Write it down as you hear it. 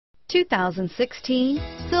2016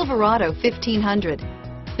 Silverado 1500.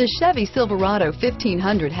 The Chevy Silverado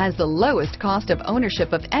 1500 has the lowest cost of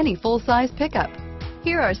ownership of any full-size pickup.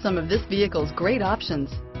 Here are some of this vehicle's great options: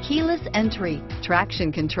 keyless entry,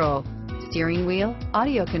 traction control, steering wheel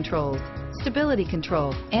audio controls, stability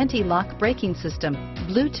control, anti-lock braking system,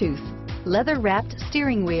 Bluetooth, leather-wrapped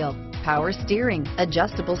steering wheel, power steering,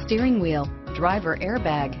 adjustable steering wheel, driver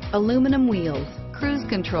airbag, aluminum wheels, cruise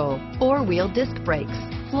control, four-wheel disc brakes,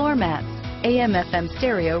 floor mats, AM/FM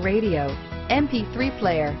stereo radio, MP3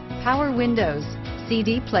 player, power windows,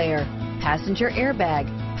 CD player, passenger airbag,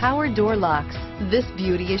 power door locks. This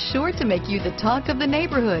beauty is sure to make you the talk of the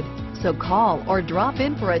neighborhood. So call or drop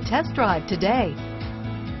in for a test drive today.